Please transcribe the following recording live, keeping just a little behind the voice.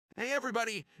Hey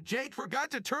everybody, Jake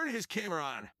forgot to turn his camera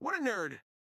on. What a nerd.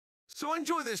 So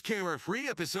enjoy this camera-free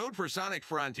episode for Sonic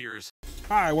Frontiers.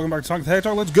 Hi, welcome back to Sonic the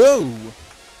Hedgehog. Let's go!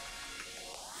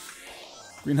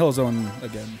 Green Hill Zone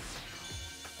again.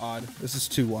 Odd. This is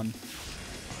 2-1.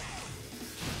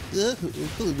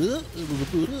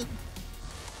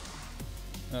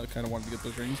 I kind of wanted to get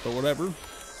those rings, but whatever.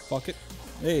 Fuck it.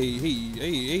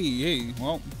 Hey.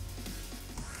 Well.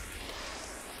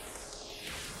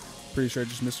 Pretty sure I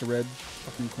just missed a red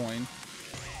fucking coin.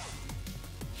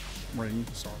 Ring,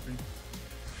 sorry.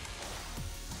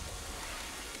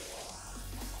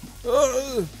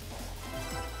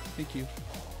 Thank you.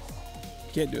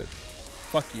 Can't do it.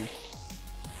 Fuck you.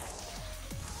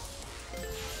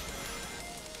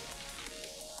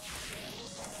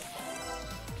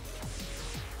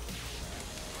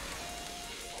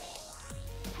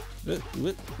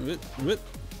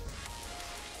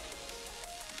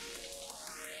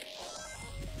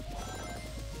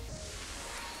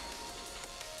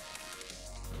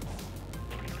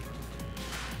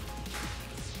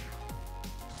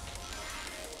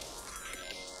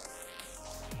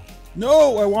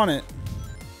 No, I want it.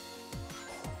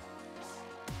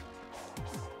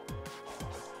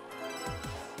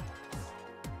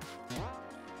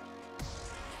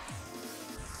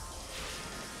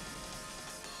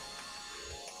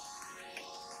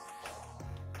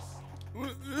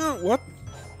 What?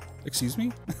 Excuse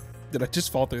me? Did I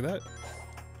just fall through that?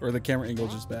 Or the camera angle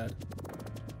just bad?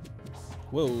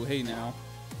 Whoa, hey now.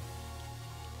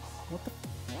 What the?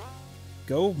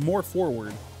 Go more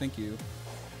forward. Thank you.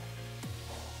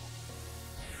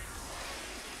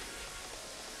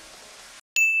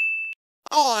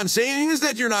 All I'm saying is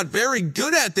that you're not very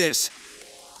good at this.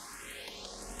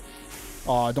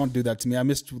 Aw, don't do that to me. I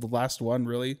missed the last one,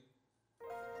 really?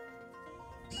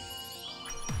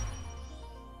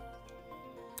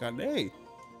 Got an A.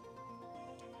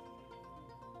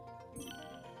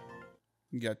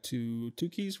 You got two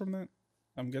keys from that,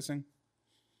 I'm guessing.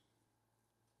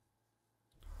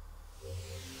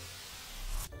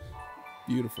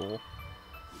 Beautiful.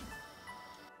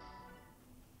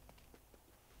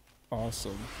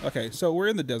 Awesome. Okay, so we're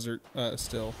in the desert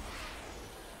still.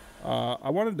 I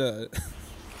wanted to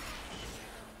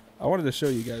I wanted to show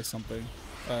you guys something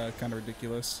kind of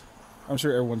ridiculous. I'm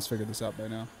sure everyone's figured this out by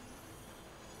now.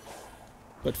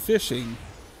 But fishing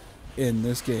in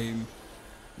this game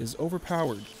is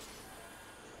overpowered.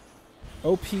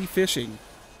 OP fishing.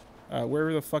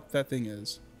 Wherever the fuck that thing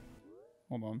is.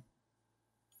 Hold on.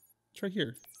 It's right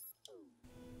here.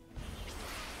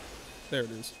 There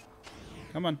it is.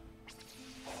 Come on.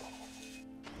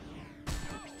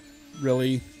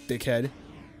 Really, dickhead?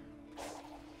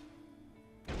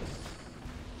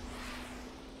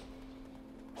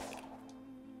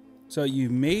 So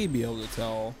you may be able to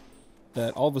tell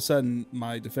that all of a sudden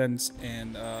my defense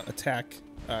and attack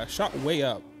shot way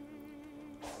up.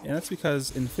 And that's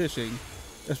because in fishing,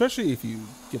 especially if you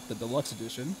get the deluxe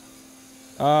edition,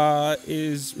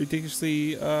 is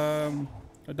ridiculously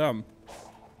dumb.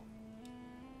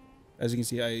 As you can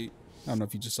see, I don't know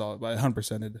if you just saw it, but I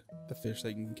 100%ed the fish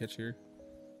that you can catch here.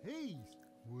 Hey,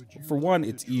 For one,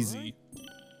 it's easy.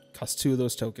 Costs 2 of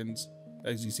those tokens.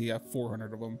 As you see, I have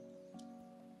 400 of them.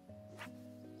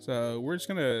 So we're just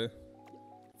gonna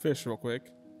fish real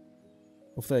quick.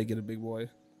 Hopefully I get a big boy.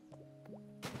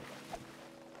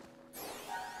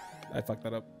 I fucked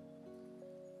that up.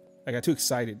 I got too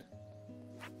excited.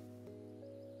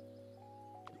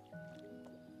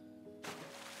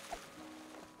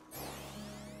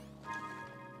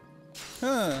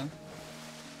 Huh.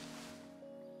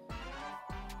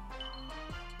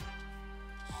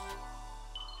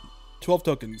 $12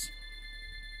 tokens.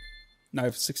 Now I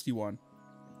have 61.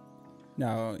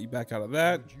 Now you back out of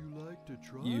that. would you like to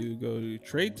try? You go to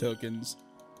trade tokens,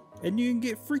 and you can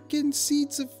get freaking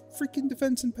seeds of freaking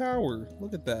defense and power.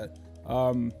 Look at that.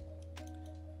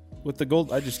 With the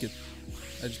gold, I just get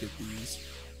these.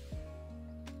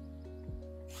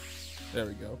 There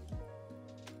we go.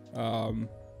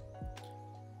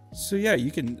 So yeah,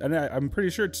 you can, and I'm pretty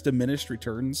sure it's diminished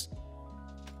returns.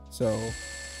 So you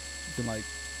can like.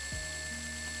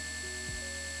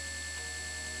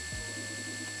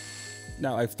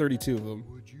 Now I have 32 of them.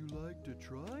 Would you like to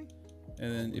try?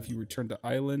 And then if you return to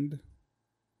island,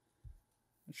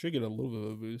 I should get a little bit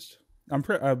of a boost. I'm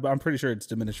pretty sure it's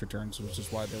diminished returns, which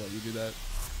is why they let you do that.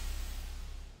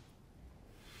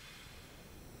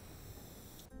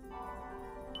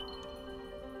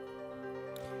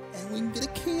 And we can get a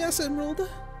Chaos Emerald.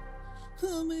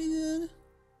 Oh my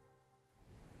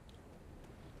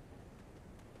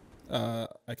god.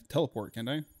 I can teleport, can't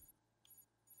I?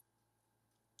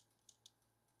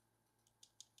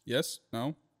 Yes?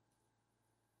 No?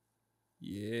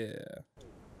 Yeah.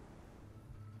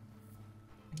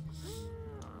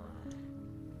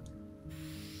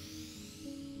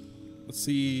 Let's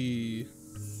see.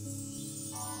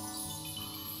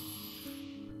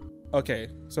 Okay,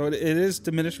 so it is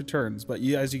diminished returns, but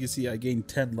as you can see, I gained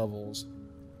 10 levels.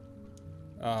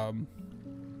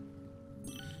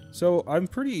 So I'm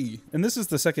pretty, and this is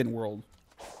the second world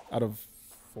out of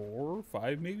 4 or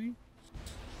 5 maybe,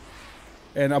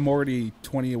 and I'm already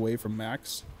 20 away from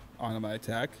max on my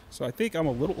attack, so I think I'm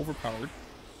a little overpowered.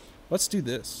 Let's do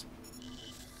this.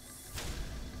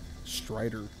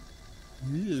 Strider.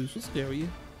 Ew, so scary.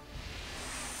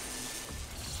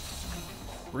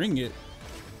 Bring it.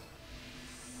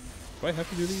 Do I have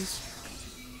to do these?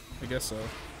 I guess so.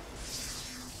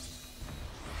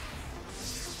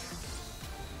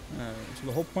 Alright, so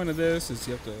the whole point of this is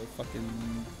you have to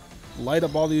fucking light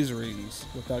up all these rings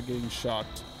without getting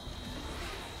shocked.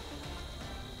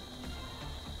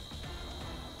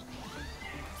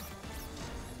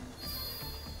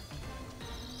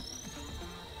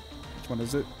 Which one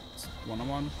is it? It's one I'm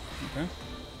on? Okay.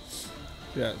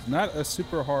 Yeah, it's not a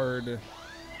super hard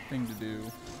thing to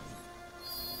do.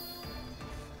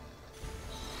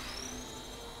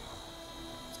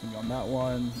 It's gonna be on that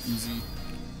one. Easy.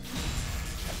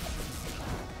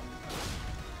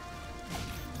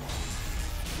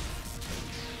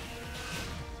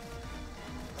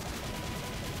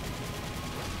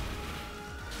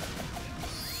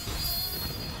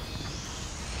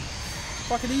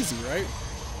 Fucking easy, right?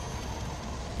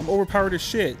 I'm overpowered as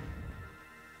shit.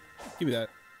 Give me that.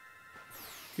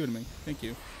 Give it to me. Thank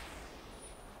you.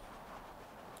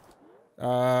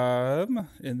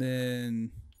 And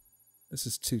then this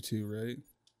is 2-2, right?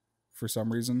 For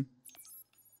some reason.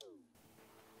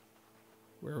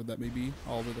 Wherever that may be.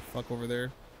 All the way the fuck over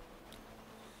there.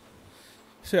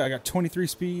 So yeah, I got 23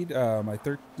 speed. I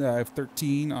have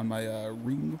 13 on my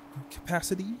ring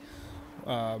capacity.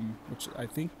 Which I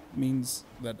think means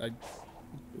that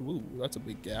ooh, that's a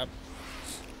big gap.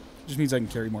 Just means I can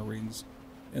carry more rings.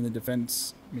 And the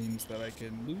defense means that I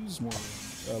can lose more,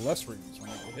 less rings when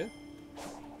I get hit.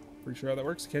 Pretty sure how that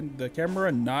works. Can the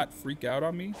camera not freak out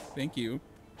on me? Thank you.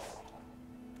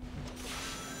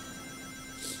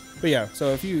 But yeah,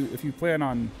 so if you plan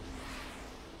on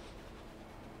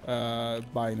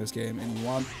buying this game and you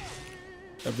want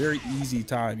a very easy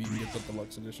time, you can get the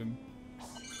deluxe edition.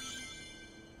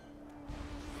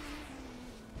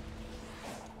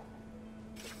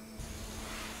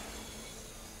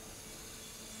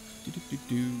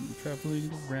 Traveling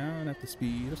around at the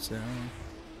speed of sound.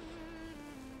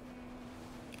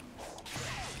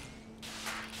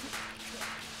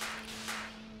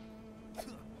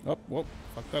 Oh, well,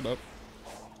 fuck that up.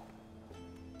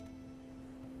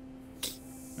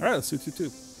 Alright, let's do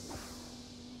 2-2.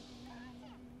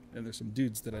 And there's some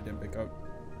dudes that I didn't pick up.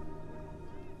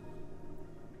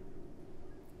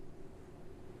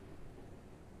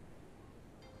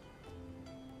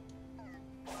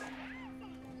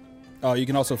 Oh, you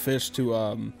can also fish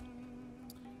to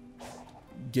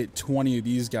get 20 of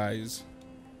these guys,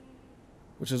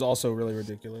 which is also really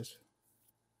ridiculous.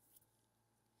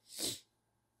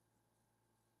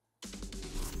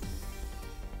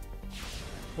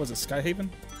 What is it, Skyhaven?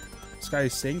 Sky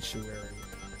Sanctuary.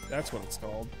 That's what it's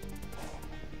called.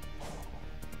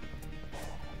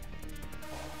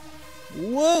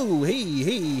 Whoa!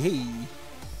 Hey!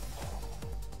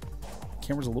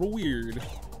 Camera's a little weird.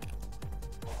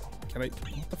 Can I?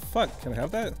 What the fuck? Can I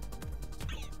have that?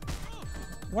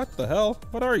 What the hell?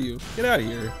 What are you? Get out of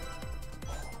here.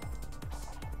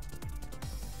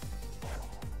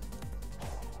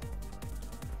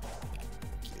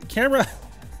 Camera!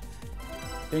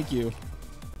 Thank you.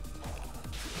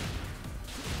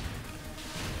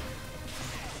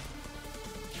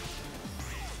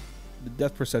 The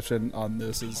depth perception on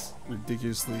this is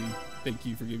ridiculously... Thank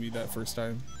you for giving me that first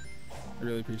time. I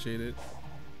really appreciate it.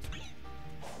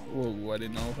 Whoa, I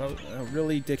didn't know about...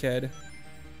 really, dickhead?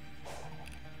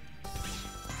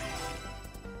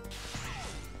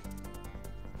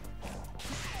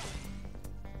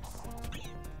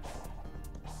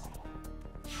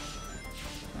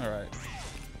 Alright.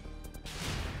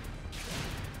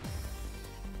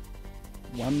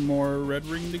 One more red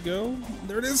ring to go.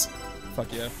 There it is.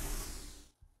 Fuck yeah.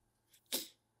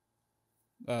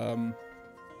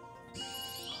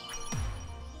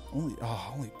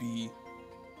 Only B.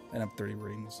 And I'm 30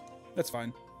 rings. That's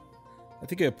fine. I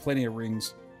think I have plenty of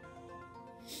rings.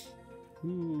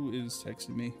 Who is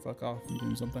texting me? Fuck off. I'm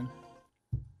doing something.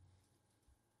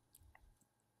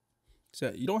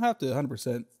 So you don't have to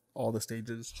 100% all the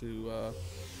stages to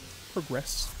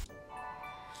progress.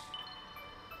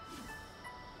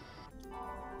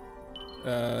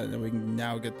 Then we can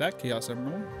now get that Chaos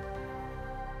Emerald.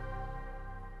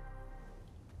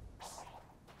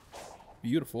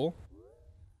 Beautiful.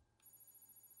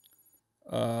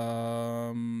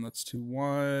 That's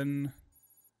 2-1,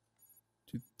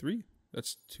 2-3.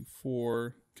 That's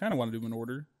 2-4. Kind of want to do them in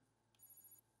order.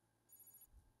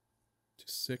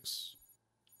 2-6.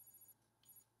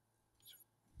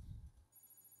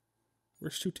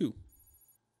 Where's 2-2?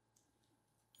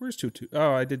 Where's 2-2?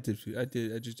 Oh, I did 2-2. I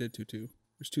just did 2-2.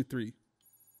 Where's 2-3?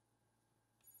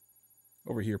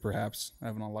 Over here, perhaps. I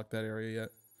haven't unlocked that area yet.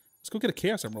 Let's go get a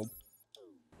Chaos Emerald.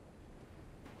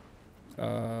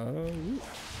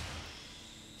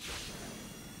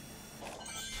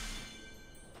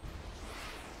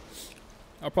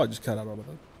 I'll probably just cut out all of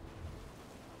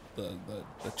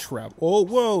the trap. Oh,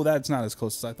 whoa! That's not as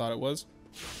close as I thought it was.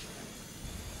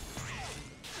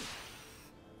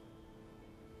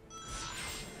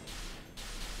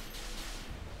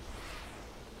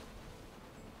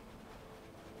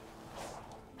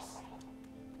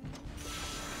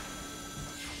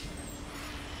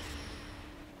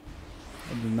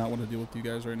 I do not want to deal with you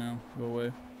guys right now. Go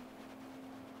away.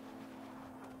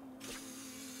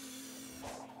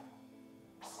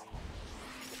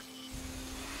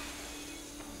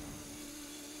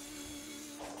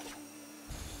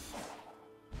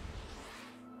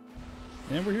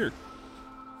 And we're here.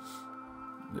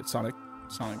 It's Sonic.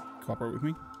 Sonic, cooperate with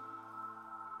me.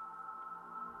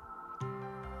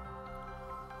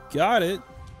 Got it.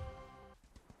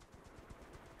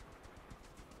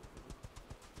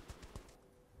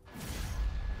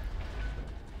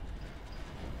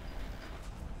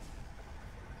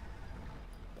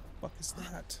 What the fuck is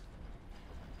that?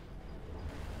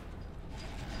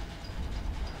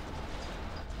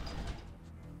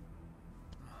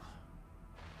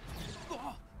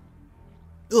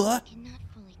 I cannot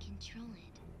fully control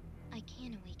it. I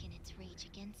can awaken its rage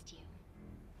against you.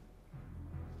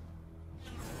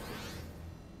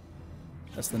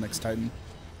 That's the next Titan.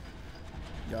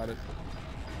 Got it.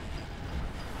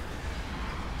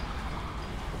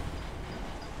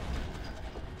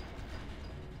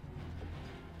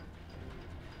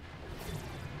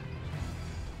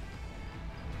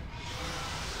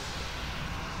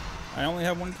 I only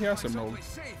have one Chaos Emerald.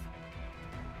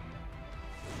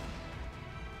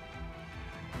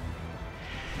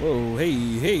 Whoa,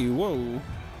 hey, whoa.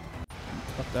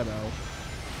 Cut that out.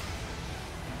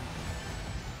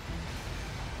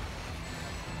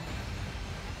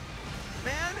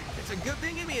 Man, it's a good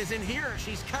thing Amy is in here.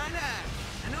 She's kinda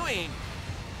annoying.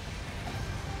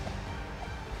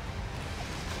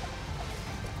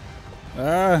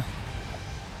 Ah.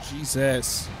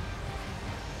 Jesus.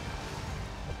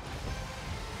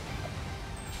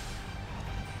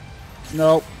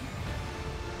 Nope.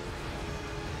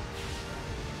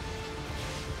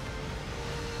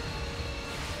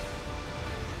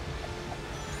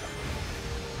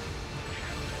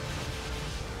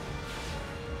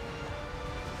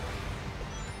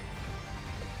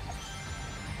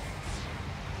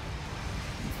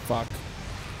 Fuck.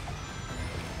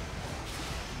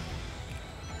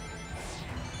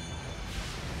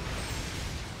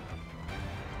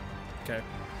 Okay.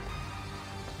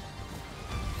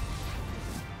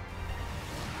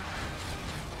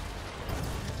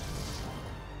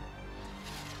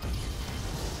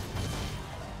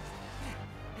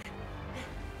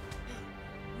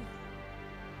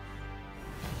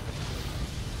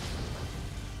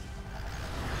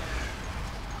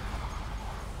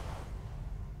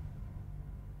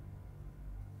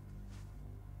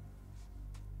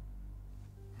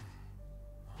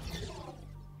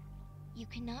 You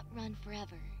cannot run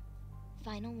forever.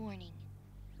 Final warning.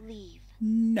 Leave.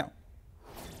 No.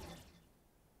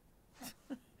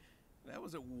 That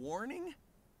was a warning?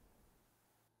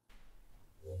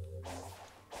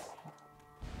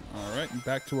 Alright,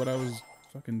 back to what I was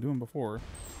fucking doing before.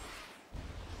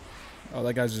 Oh,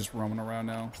 that guy's just roaming around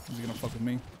now. Is he gonna fuck with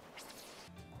me?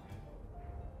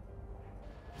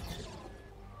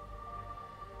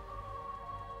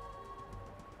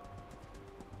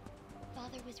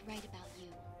 Father was right about you.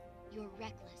 You're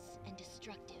reckless and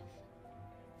destructive.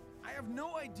 I have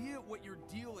no idea what your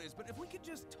deal is, but if we could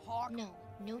just talk. No,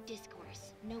 no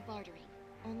discourse, no bartering,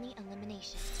 only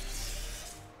elimination.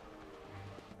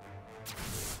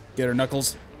 Get her,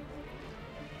 Knuckles.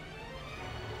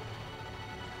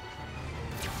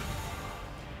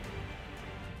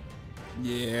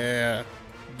 Yeah.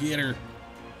 Get her.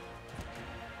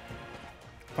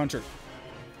 Punch her.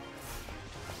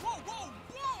 Whoa, whoa,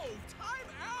 whoa! Time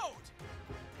out!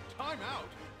 Time out.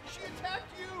 She attacked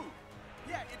you.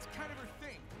 Yeah, it's kind of her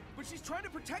thing. But she's trying to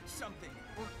protect something.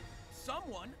 Or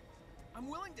someone. I'm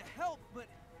willing to help, but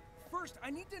first I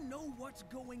need to know what's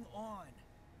going on.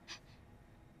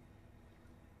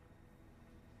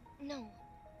 No,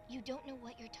 you don't know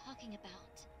what you're talking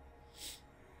about.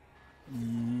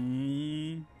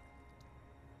 Mm.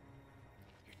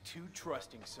 You're too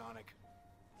trusting, Sonic.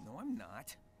 No, I'm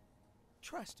not.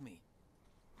 Trust me.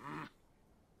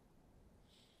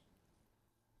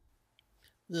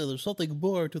 Yeah, there's something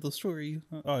more to the story.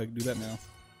 Oh, I can do that now.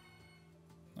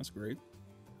 That's great.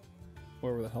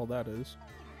 Whatever the hell that is.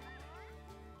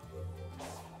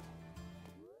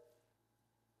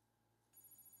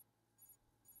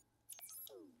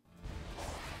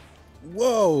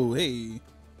 Whoa, hey.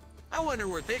 I wonder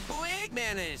where Big Boy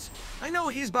Eggman is. I know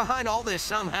he's behind all this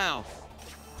somehow.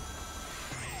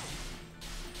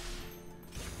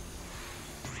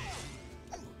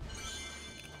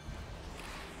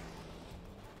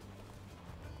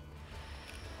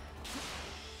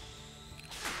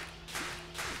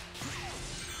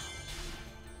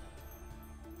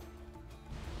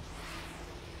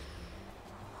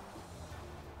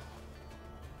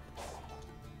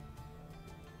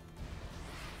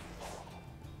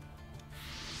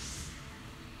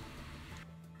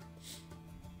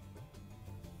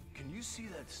 Can you see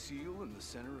that seal in the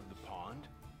center of the pond?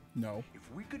 No.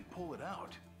 If we could pull it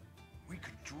out, we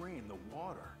could drain the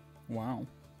water. Wow.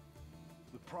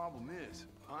 The problem is,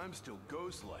 I'm still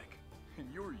ghost-like, and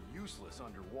you're useless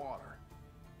underwater.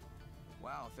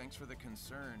 Wow, thanks for the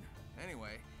concern.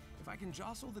 Anyway, if I can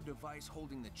jostle the device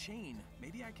holding the chain,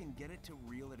 maybe I can get it to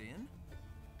reel it in?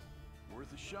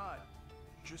 Worth a shot.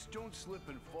 Just don't slip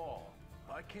and fall.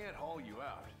 I can't haul you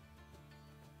out.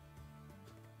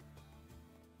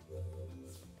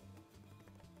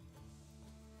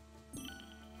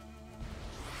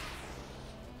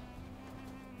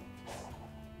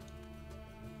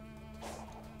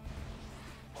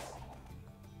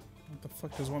 What the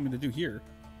fuck does it want me to do here?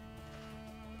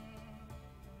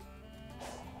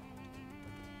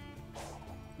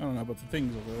 I don't know about the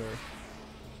things over there.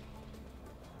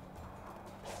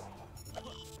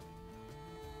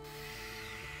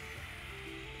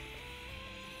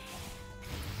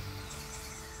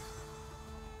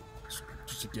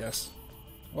 Just a guess.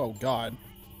 Oh god.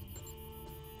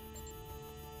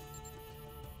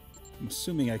 I'm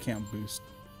assuming I can't boost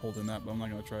holding that, but I'm not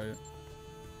gonna try it.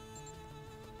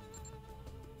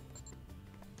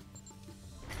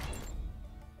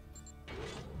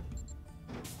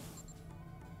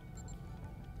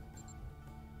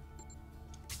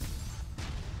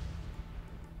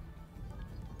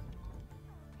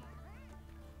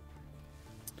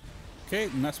 Okay,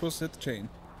 I'm not supposed to hit the chain.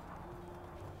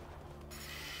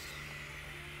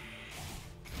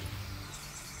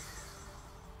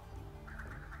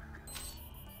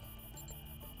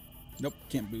 Nope,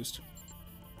 can't boost.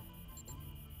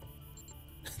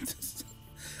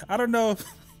 I don't know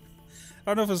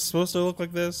if it's supposed to look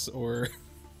like this or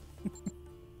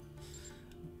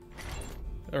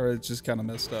or it's just kind of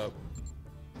messed up.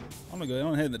 I'm gonna go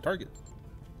on ahead and hit the target.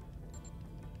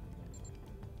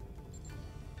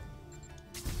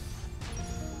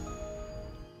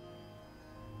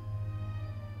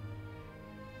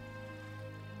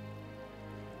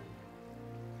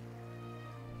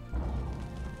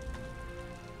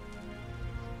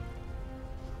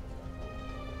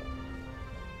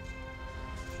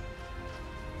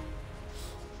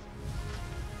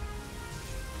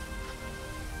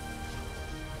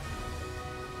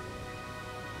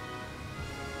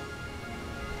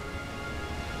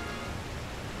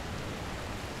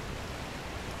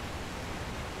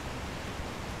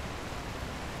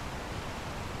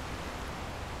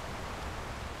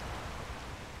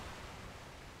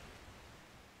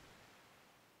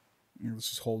 Let's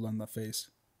just hold on the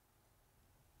face.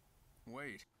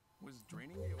 Wait, was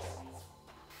draining the oil?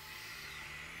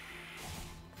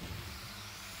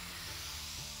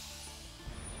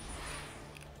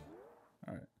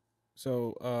 Alright.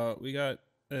 So, we got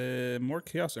more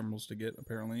Chaos Emeralds to get,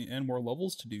 apparently, and more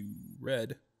levels to do.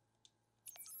 Red.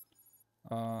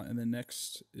 And then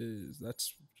next is...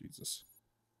 That's... Jesus.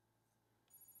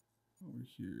 Over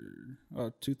here.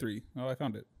 Oh, 2-3. Oh, I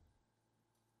found it.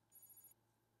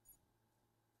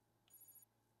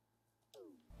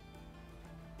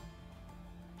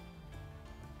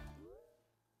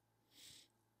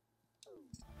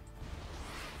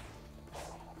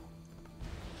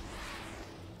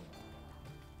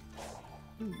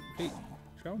 Ooh, hey,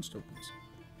 challenge tokens.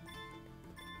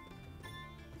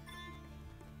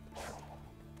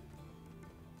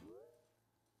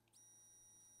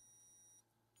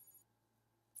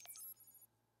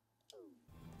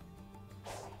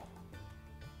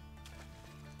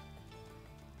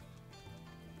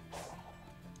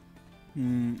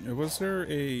 Was there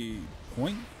a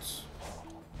point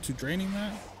to draining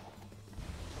that?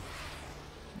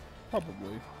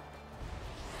 Probably.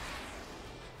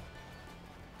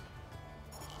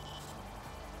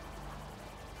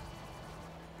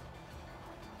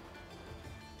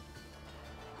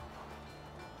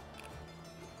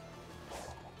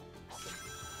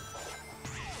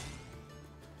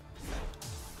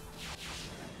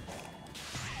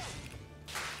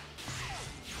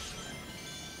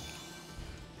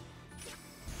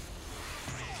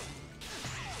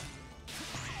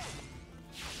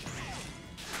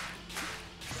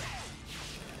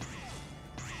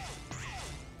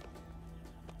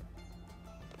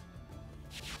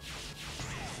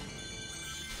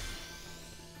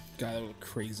 God, that was a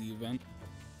crazy event.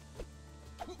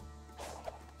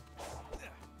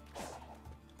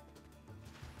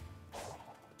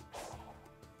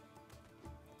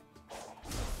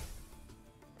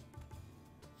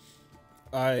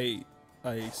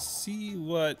 I see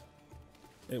what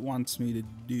it wants me to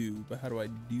do, but how do I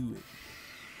do it?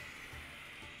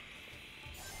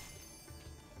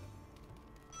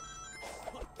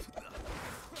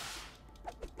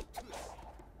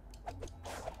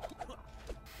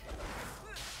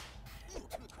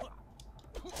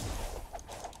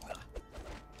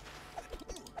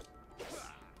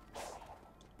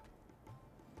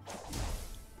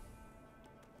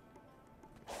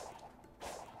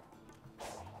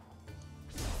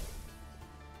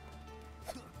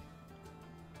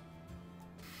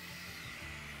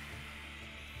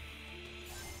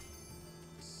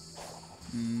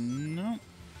 No.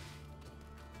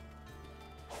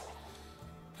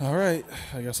 All right,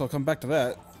 I guess I'll come back to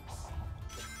that.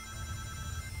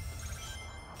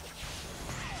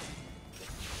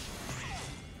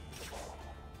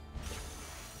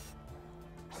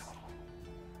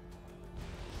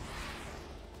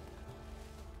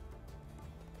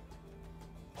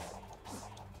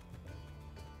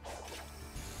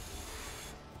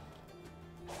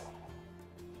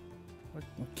 What?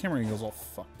 My camera angle's all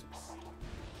fucked.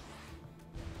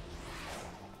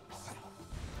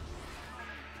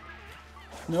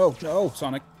 No, no,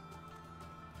 Sonic.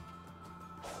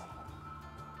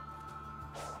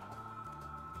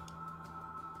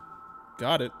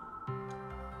 Got it.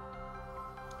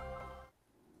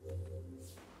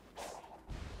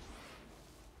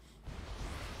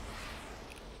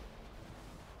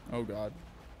 Oh God.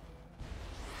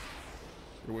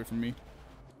 Get away from me.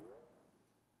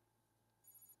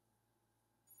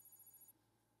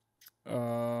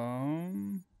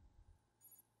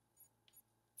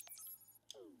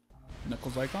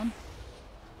 Knuckles icon?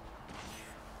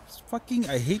 It's fucking,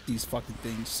 I hate these fucking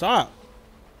things. Stop!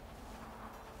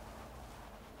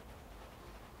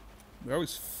 They're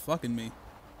always fucking me.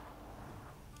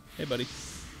 Hey, buddy.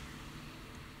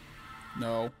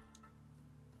 No.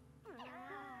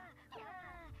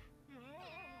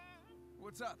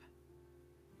 What's up?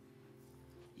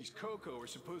 These Coco are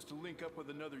supposed to link up with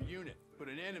another unit, but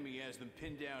an enemy has them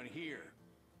pinned down here.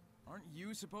 Aren't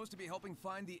you supposed to be helping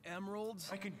find the emeralds?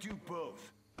 I can do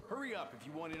both. Hurry up if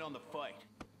you want in on the fight.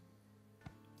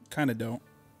 Kinda don't.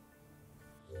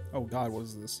 Oh God, what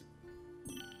is this?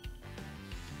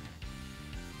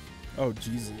 Oh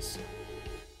Jesus.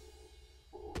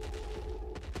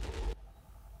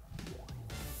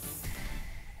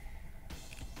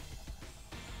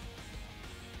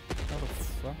 How the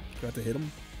fuck? Do I have to hit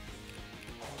him?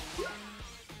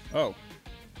 Oh.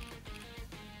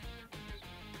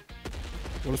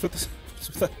 What is with this? What's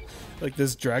with that? Like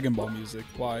this Dragon Ball music?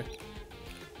 Why?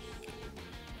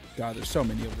 God, there's so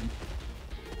many of them.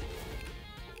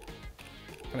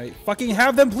 Can I fucking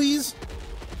have them, please?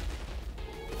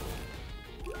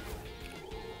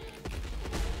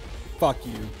 Fuck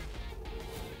you.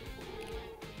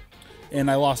 And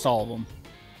I lost all of them.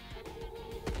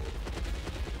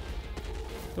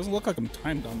 Doesn't look like I'm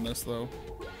timed on this, though.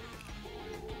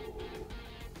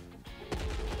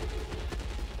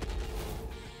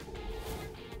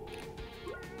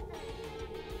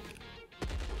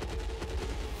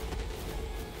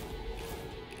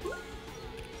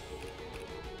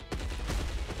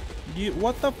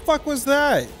 What the fuck was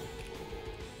that?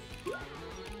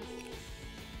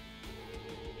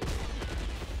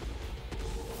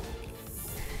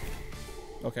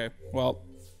 Okay, well,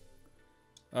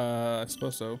 I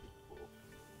suppose so.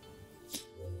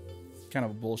 Kind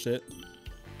of bullshit.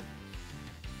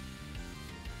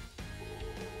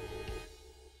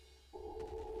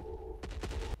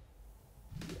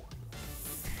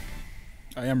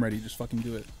 I am ready, just fucking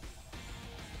do it.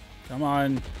 Come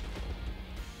on.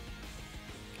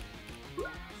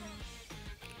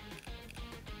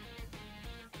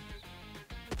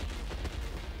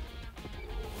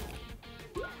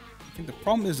 think the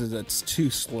problem is that it's too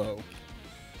slow.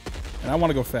 And I want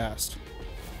to go fast.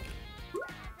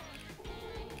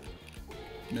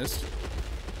 Missed.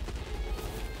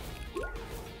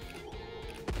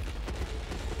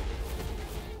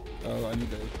 Oh, I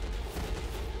need to...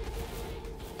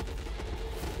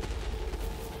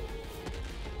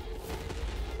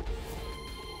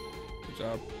 Good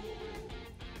job.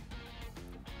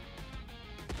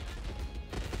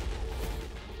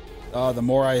 The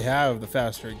more I have, the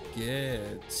faster it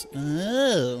gets.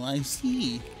 Oh, I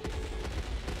see.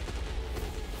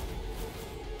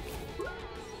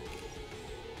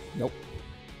 Nope.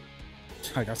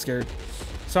 I got scared.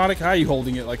 Sonic, how are you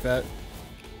holding it like that?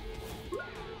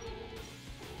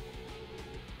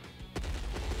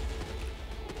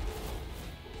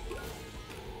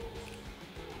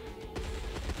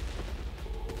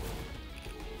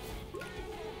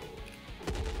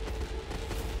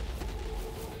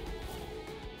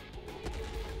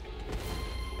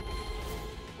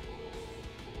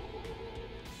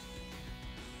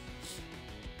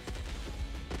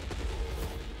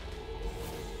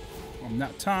 I'm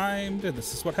not timed.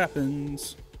 This is what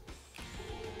happens.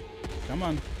 Come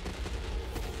on.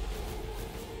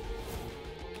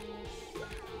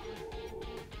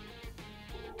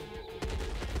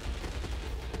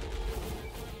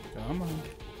 Come on.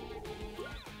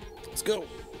 Let's go.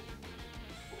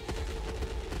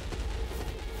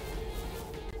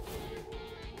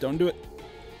 Don't do it.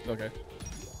 Okay.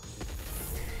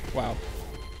 Wow.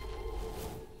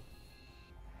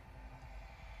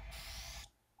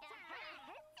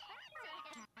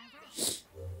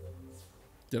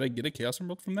 Did I get a Chaos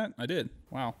Emerald from that? I did.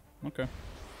 Wow. Okay.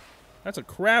 That's a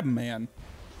crab man.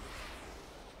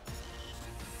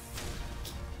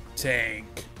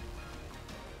 Tank.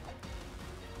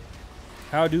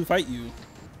 How do fight you?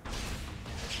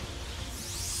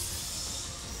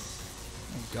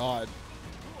 Oh god.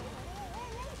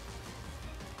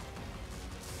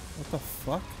 What the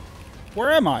fuck?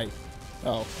 Where am I?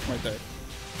 Oh, right there.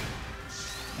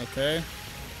 Okay.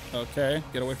 Okay,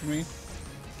 get away from me.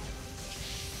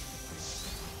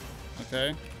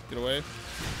 Okay, get away.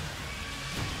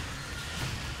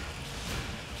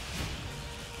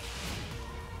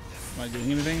 Am I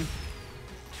doing anything?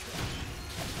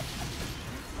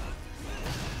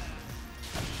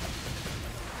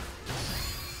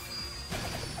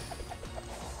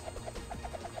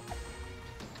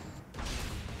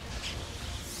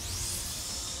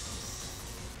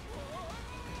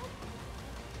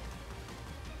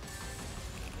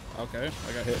 Okay,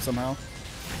 I got hit somehow.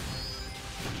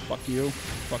 Fuck you.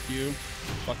 Fuck you.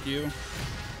 Fuck you.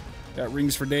 Got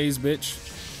rings for days, bitch.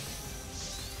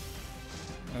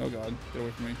 Oh god, get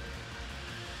away from me.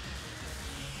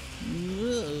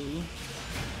 Whoa.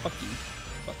 Fuck you.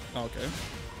 Fuck. Oh, okay.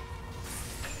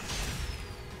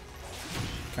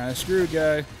 Kinda screwed,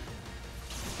 guy.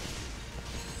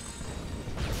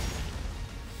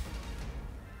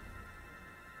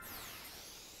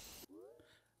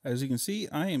 As you can see,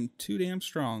 I am too damn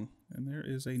strong. And there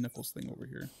is a Knuckles thing over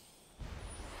here.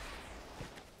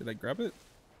 Did I grab it?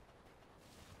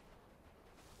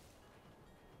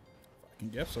 I can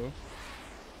guess so.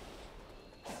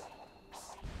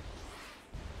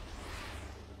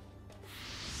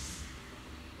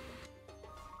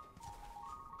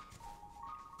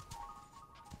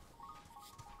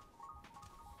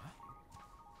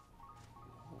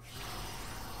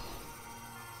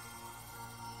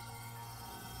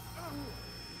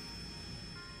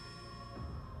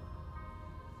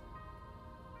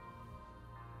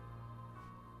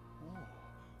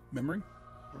 Memory?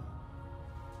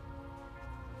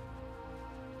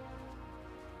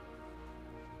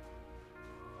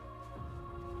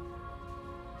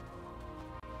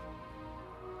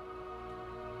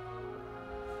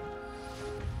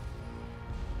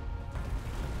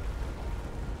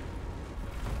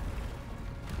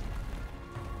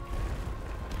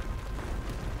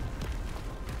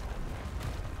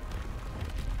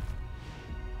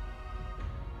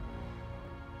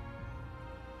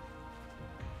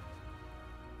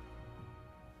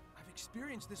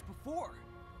 Experienced this before.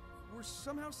 We're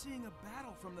somehow seeing a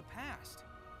battle from the past.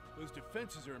 Those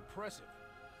defenses are impressive.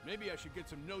 Maybe I should get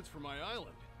some notes for my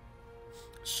island.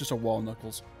 It's just a wall,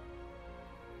 Knuckles.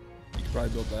 You could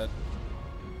probably build that.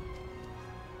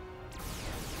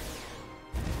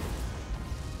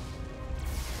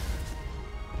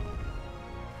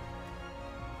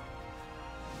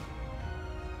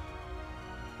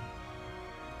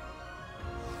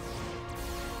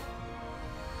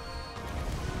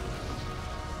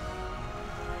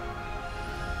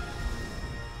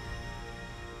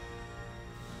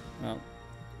 Well,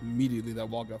 immediately that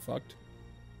wall got fucked.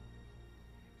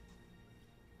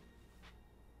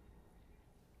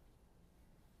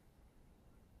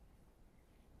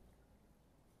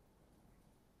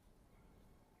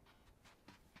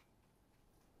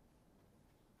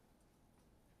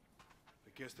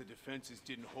 Guess the defenses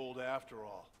didn't hold after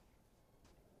all.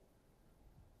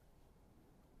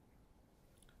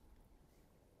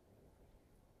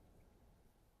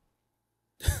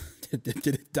 Did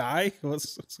it die?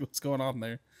 What's going on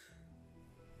there?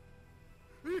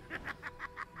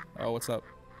 Oh, what's up?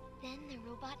 Then the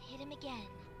robot hit him again.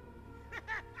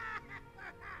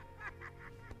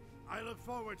 I look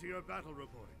forward to your battle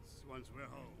reports once we're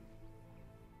home.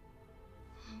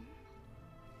 Home?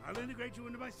 I'll integrate you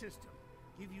into my system,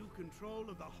 give you control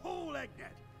of the whole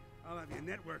EggNet. I'll have you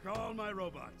network all my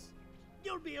robots.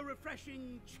 You'll be a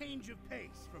refreshing change of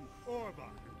pace from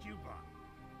Orbot and Cubot.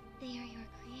 They are your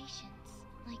creations,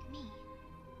 like me.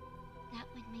 That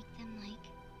would make them like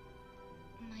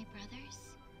my brothers.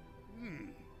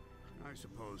 I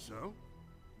suppose so.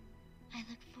 I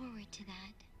look forward to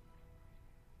that.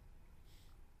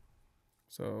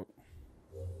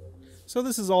 So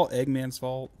this is all Eggman's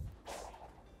fault.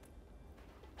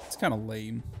 It's kind of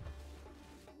lame.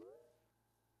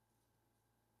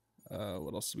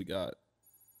 What else do we got?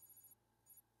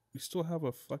 We still have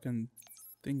a fucking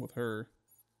thing with her.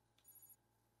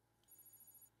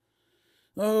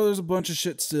 Oh, there's a bunch of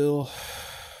shit still.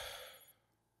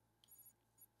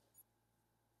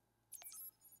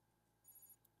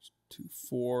 2,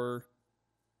 4.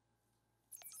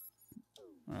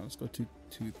 Alright, let's go 2,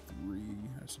 2, 3,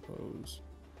 I suppose.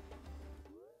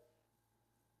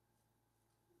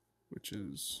 Which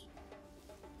is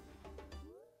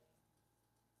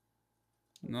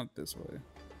not this way.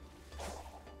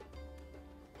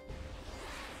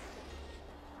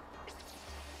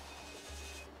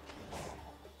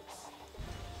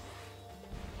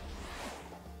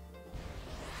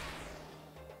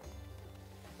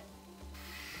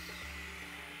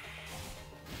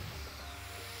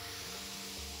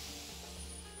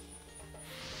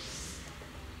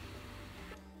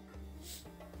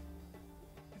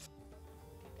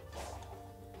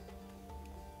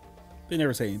 They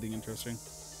never say anything interesting.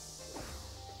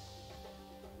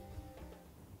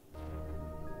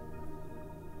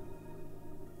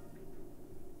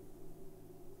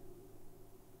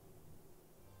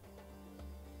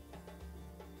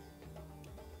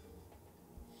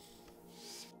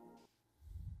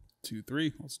 Two,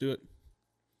 3. Let's do it.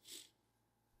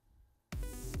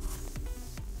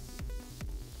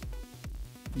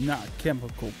 Not a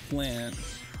chemical plant.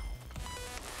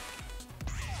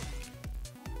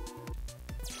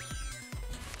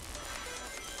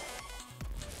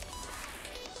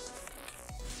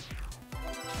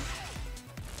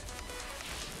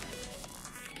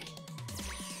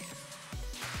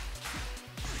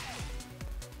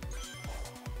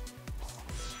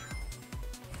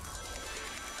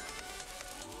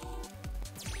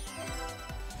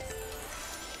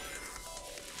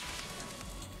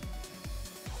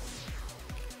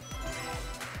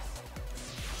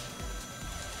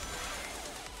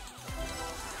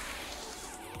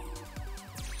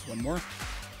 One more.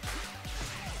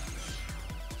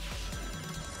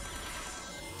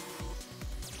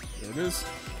 There it is.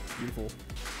 Beautiful.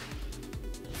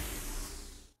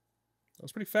 That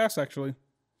was pretty fast, actually.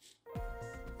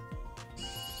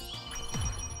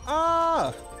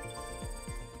 Ah!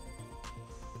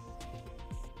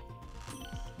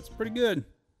 That's pretty good.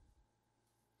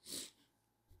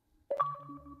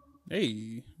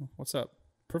 Hey, what's up?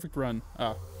 Perfect run.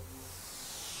 Ah.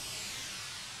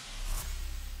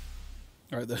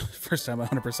 Alright, the first time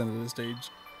 100% of the stage.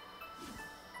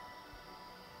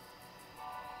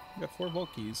 We got 4 vault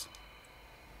keys.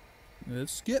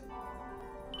 Let's skip.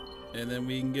 And then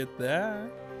we can get that.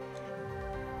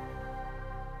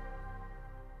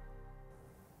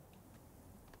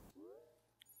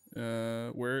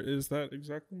 Where is that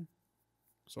exactly?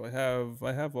 So I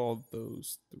have all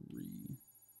those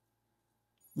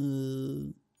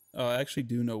 3. Oh, I actually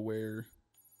do know where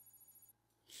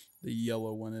the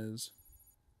yellow one is.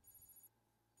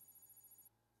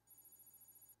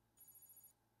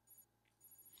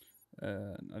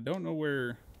 I don't know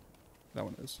where that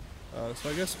one is. So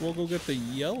I guess we'll go get the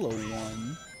yellow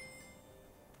one,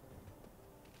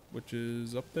 which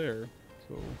is up there.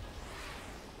 So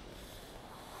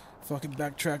fucking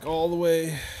backtrack all the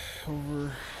way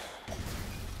over.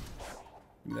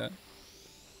 Give me that.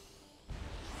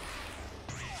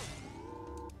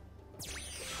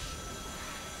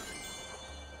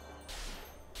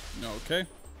 Okay.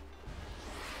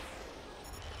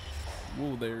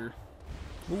 Whoa there.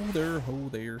 Whoa there, ho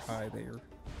there, hi there.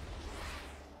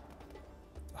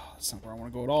 Oh, that's not where I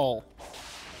want to go at all.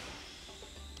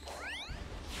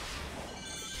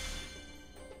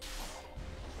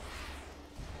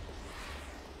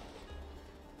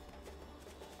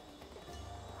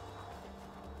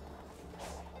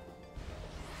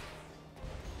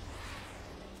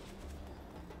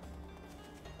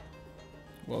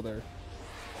 Well, there.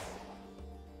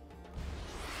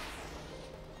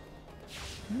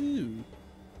 Ooh.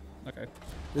 Okay.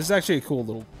 This is actually a cool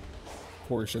little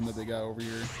portion that they got over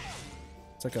here.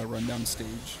 It's like a rundown stage.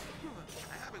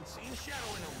 I haven't seen Shadow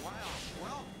in a while.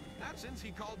 Well, not since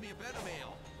he called me a beta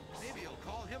male. Maybe I'll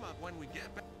call him up when we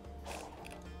get back.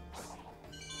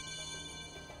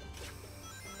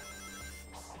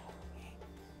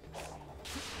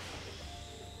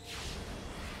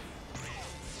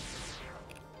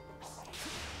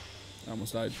 I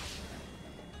almost died.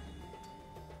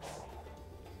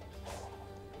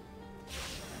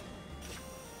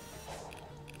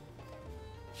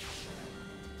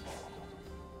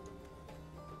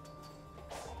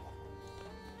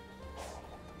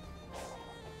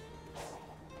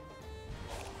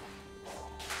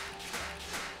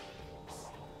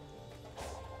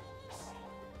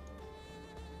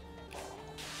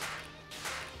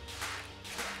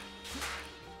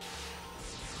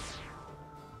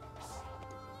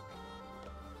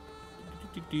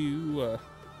 Do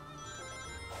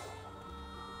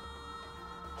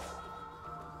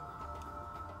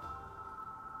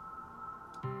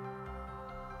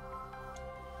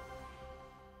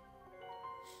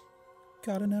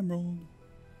got an emerald.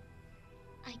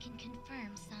 I can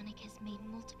confirm Sonic has made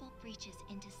multiple breaches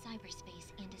into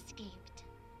cyberspace and escaped.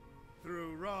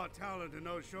 Through raw talent and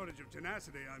no shortage of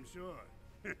tenacity, I'm sure.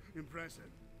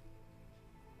 Impressive.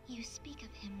 You speak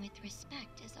of him with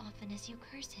respect as often as you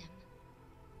curse him.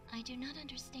 I do not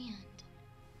understand.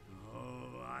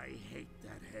 Oh, I hate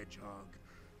that hedgehog.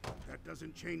 That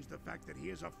doesn't change the fact that he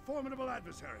is a formidable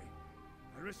adversary.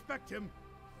 I respect him.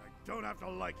 I don't have to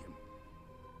like him.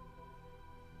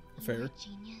 Fair. Your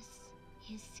genius,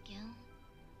 his skill.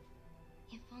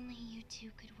 If only you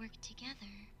two could work together.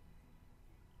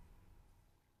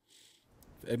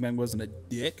 If Eggman wasn't a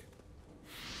dick.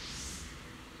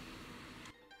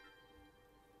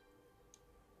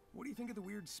 What do you think of the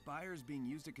weird spires being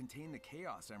used to contain the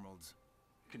Chaos Emeralds?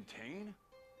 Contain?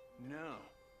 No.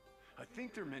 I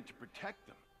think they're meant to protect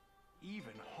them.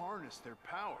 Even harness their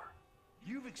power.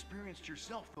 You've experienced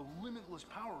yourself the limitless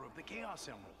power of the Chaos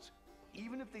Emeralds.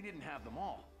 Even if they didn't have them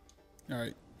all.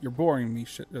 Alright, you're boring me.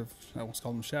 I almost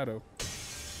called him Shadow.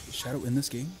 Is Shadow in this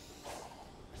game?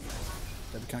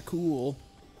 That'd be kind of cool.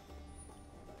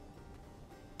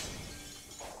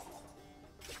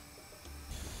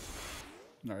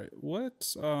 Alright, what,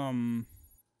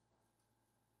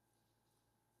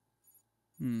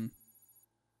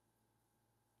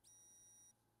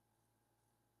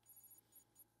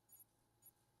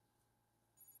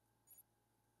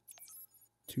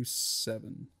 Two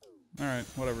 7. Alright,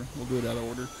 whatever. We'll do it out of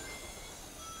order.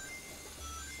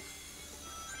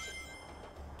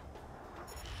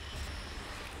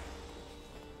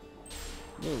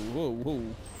 Whoa, whoa,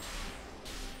 whoa.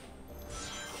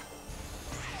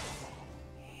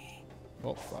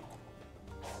 Oh, fuck.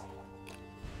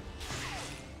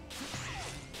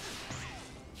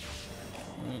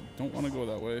 Don't want to go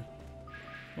that way.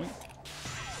 Boink.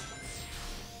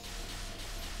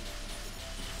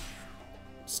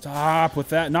 Stop with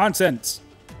that nonsense.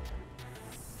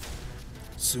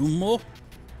 Sumo?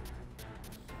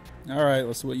 Alright,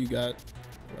 let's see what you got.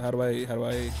 How do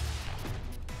I...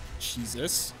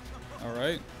 Jesus.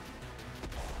 Alright.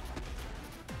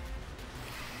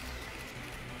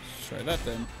 Try that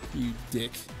then, you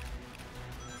dick.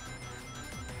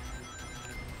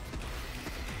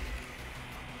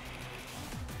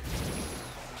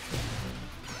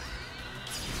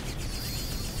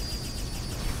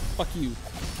 Fuck you.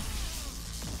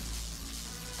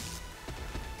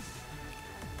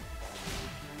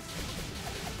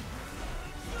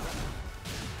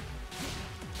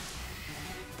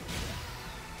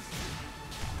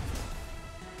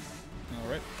 All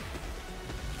right.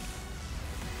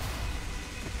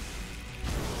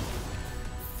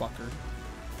 Fucker.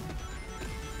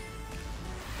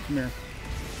 Come here.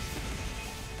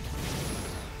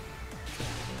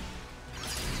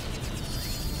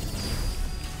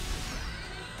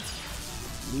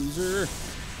 Loser.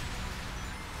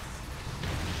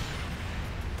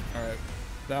 Alright.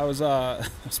 That was that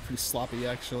was pretty sloppy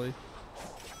actually.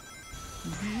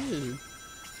 Yeah.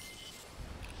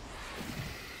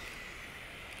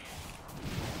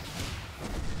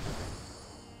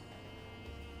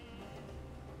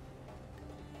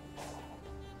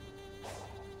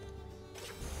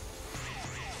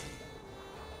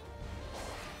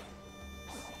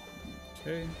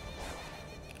 Okay.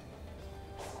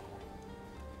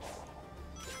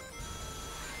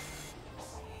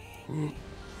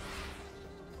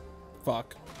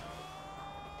 Fuck.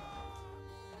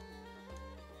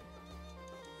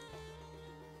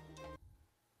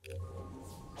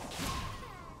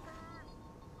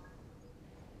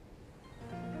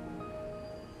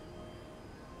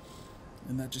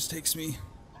 And that just takes me.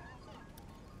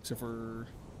 Except for...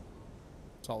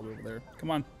 It's all over there. Come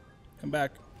on. Come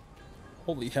back.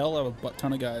 Holy hell, I have a butt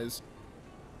ton of guys.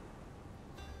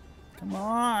 Come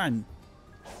on!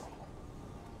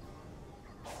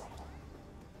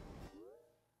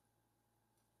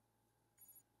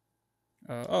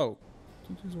 Oh.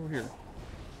 Something's over here.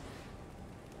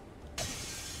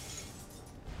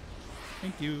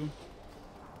 Thank you.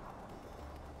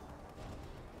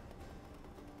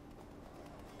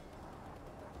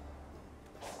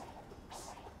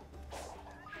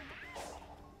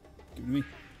 Give it to me.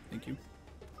 Thank you.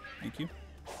 Thank you.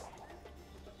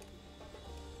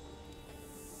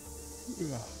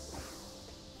 Ugh.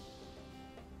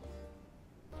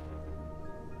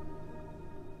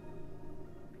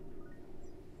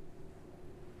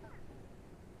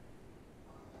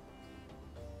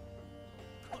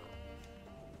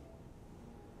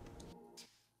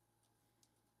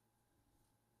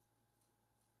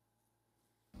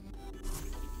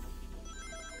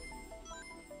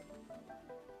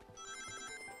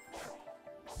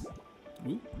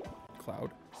 Ooh,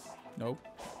 Cloud. Nope.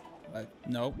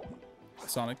 Nope.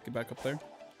 Sonic, get back up there.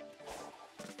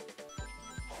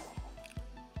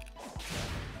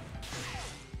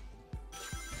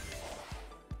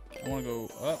 I want to go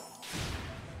up.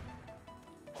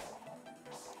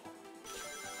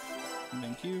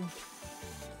 Thank you.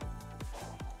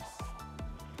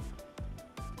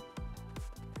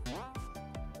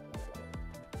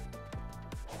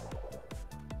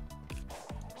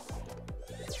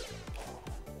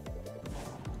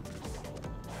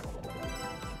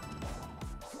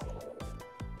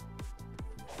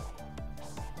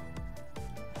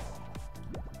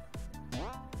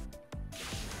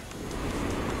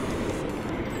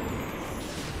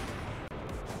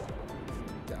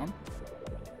 Down.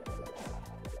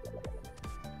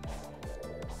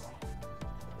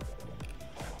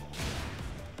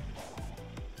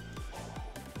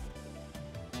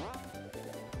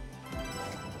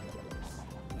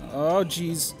 Oh,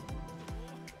 jeez.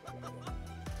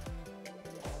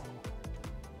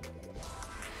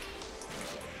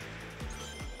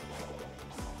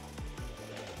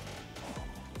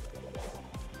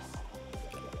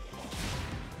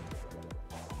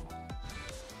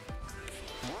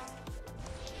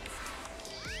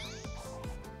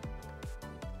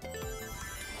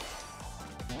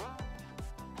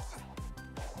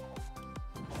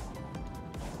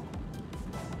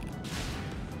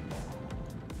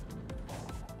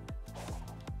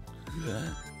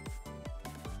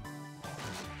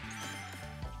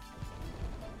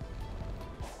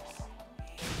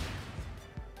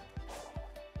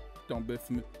 Don't biff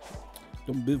me.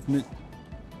 Don't biff me.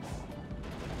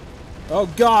 Oh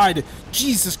God!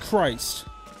 Jesus Christ!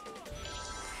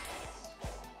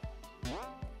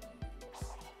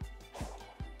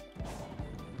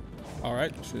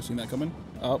 Alright, should have seen that coming.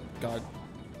 Oh, God.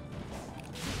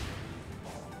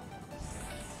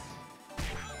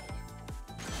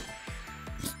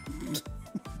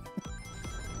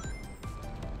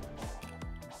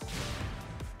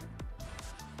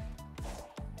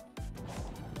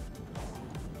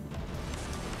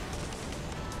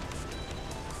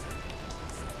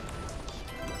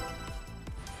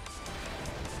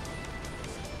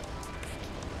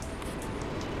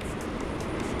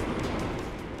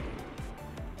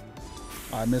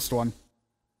 I missed one.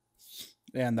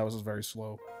 And that was very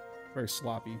slow. Very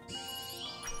sloppy.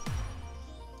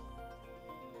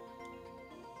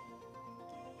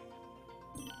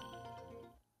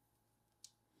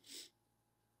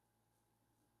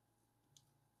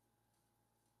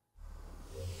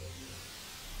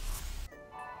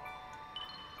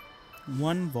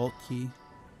 One vault key.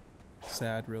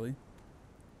 Sad, really.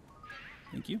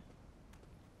 Thank you.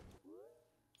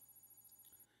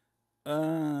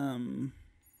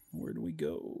 Where do we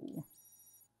go?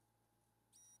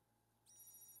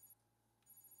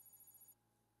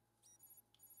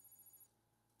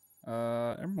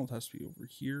 Emerald has to be over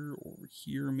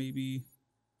here, maybe.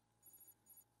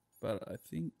 But I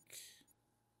think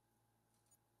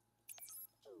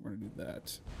we're gonna do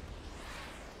that.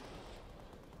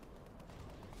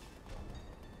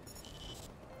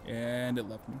 And it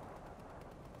left me.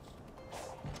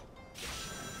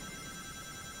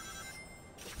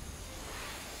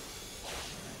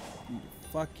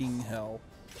 Fucking hell.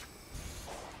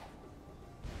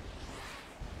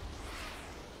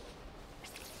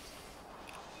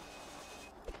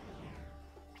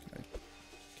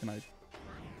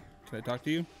 Can I talk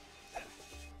to you?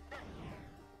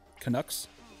 Canucks?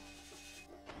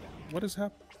 What is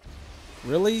happening?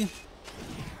 Really?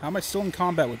 How am I still in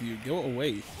combat with you? Go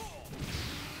away.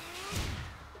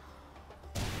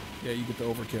 Yeah, you get the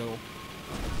overkill.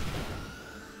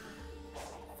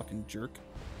 Fucking jerk.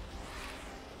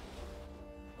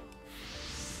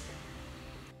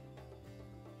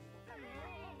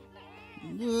 I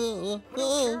don't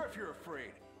care if you're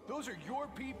afraid. Those are your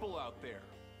people out there.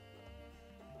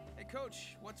 Hey,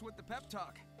 Coach, what's with the pep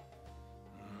talk?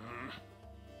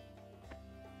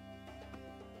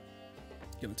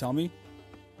 Gonna tell me?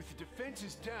 With the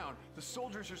defenses down, the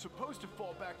soldiers are supposed to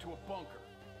fall back to a bunker.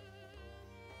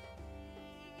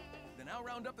 Then I'll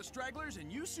round up the stragglers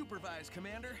and you supervise,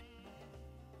 Commander.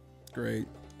 Great.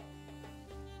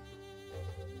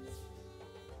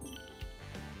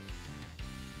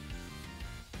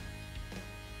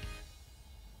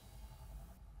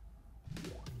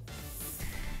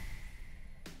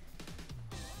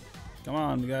 Come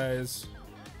on, guys.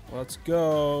 Let's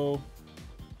go.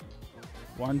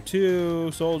 1,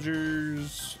 2,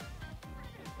 soldiers.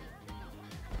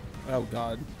 Oh,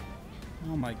 God.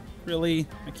 Oh, my. Really?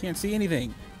 I can't see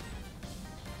anything.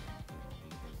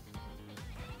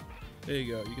 There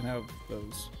you go. You can have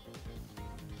those.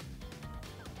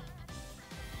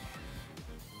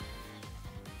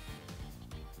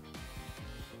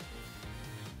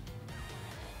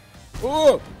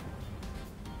 Oh!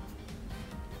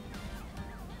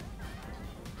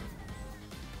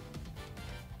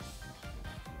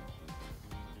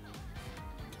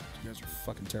 You guys are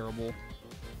fucking terrible.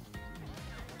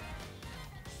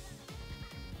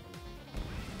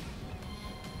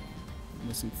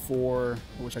 Missing 4.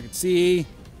 I wish I could see.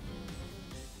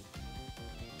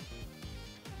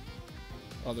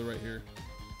 Oh, they're right here.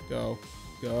 Go.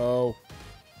 Go.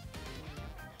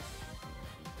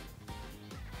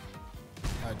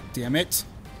 God damn it.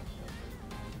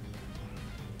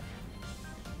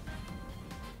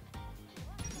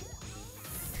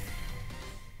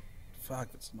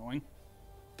 Fuck, that's annoying.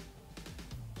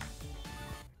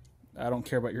 I don't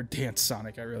care about your dance,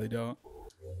 Sonic. I really don't.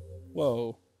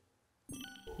 Whoa.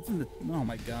 What's in the... Oh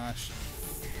my gosh.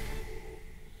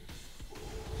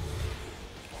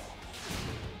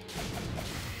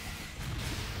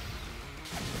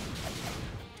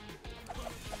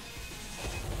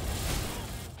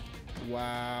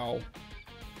 Wow.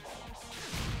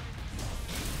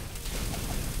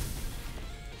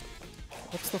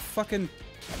 What's the fucking...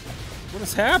 What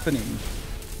is happening?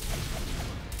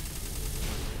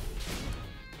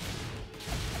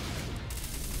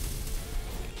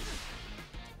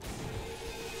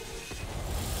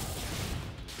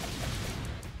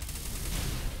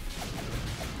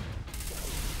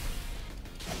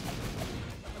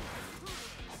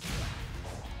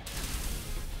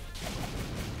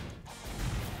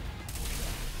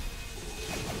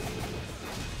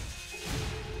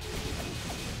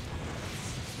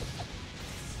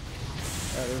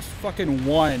 There's fucking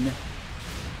one.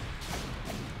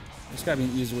 There's gotta be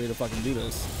an easy way to fucking do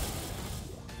this.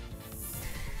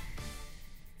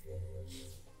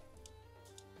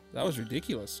 That was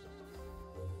ridiculous.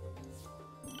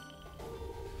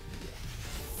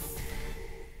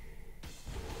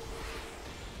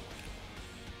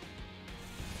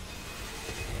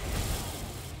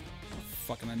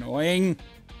 Fucking annoying.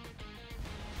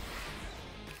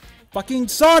 Fucking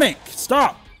Sonic!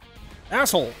 Stop!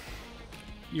 Asshole!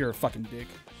 You're a fucking dick.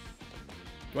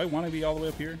 Do I want to be all the way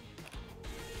up here?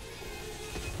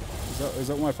 Is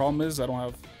that what my problem is? I don't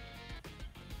have...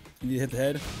 You need to hit the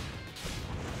head?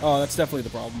 Oh, that's definitely the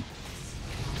problem.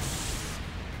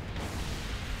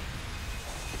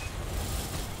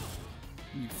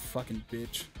 You fucking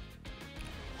bitch.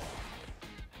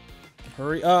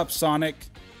 Hurry up, Sonic.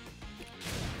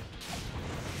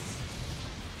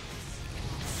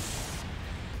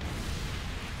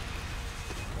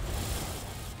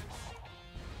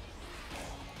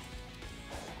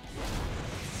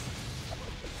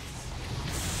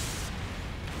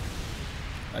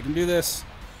 I can do this.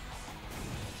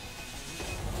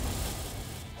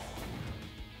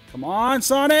 Come on,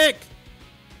 Sonic!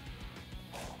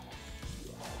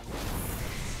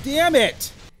 Damn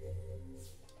it!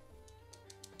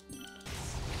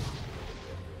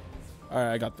 Alright,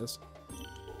 I got this. Oh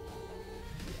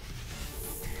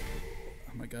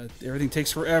my god, everything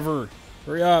takes forever.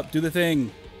 Hurry up, do the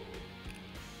thing.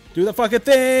 Do the fucking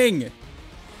thing!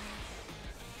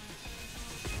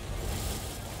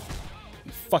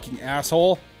 You fucking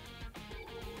asshole.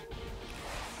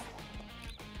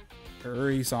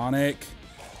 Hurry, Sonic.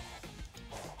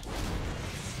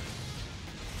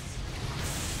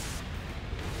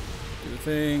 Do the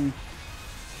thing.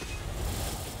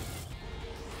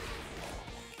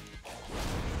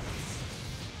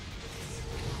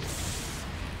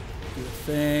 Do the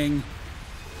thing.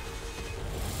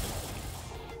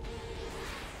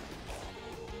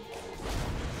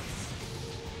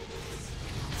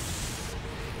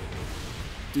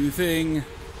 Do thing.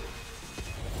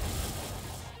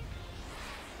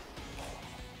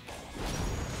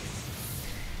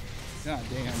 God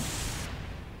damn.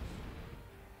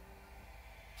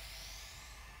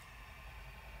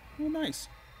 Oh, nice.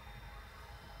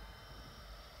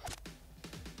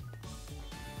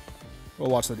 We'll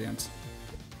watch the dance.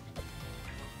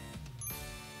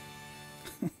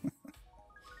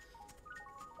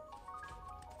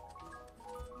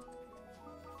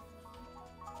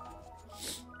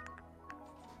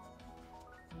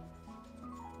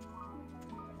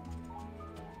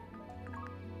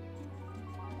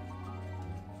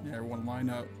 Yeah, everyone line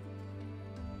up.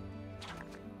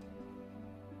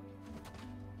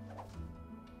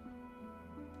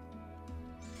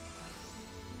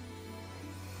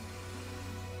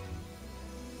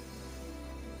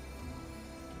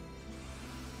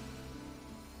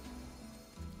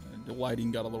 The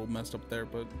lighting got a little messed up there,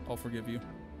 but I'll forgive you.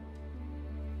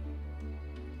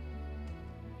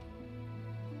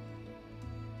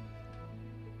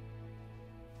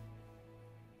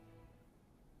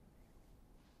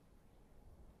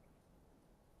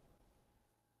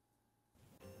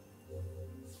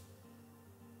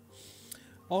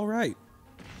 All right.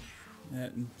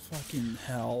 That fucking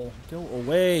hell. Go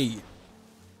away.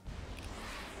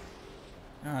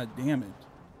 God damn it.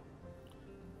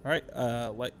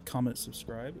 Alright, like, comment,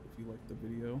 subscribe if you like the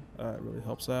video. It really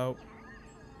helps out.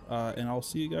 And I'll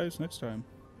see you guys next time.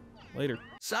 Later.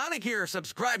 Sonic here,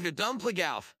 subscribe to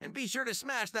Dumpligalf, and be sure to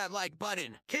smash that like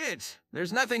button. Kids,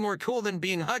 there's nothing more cool than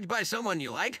being hugged by someone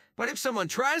you like, but if someone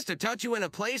tries to touch you in a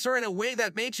place or in a way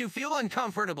that makes you feel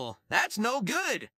uncomfortable, that's no good.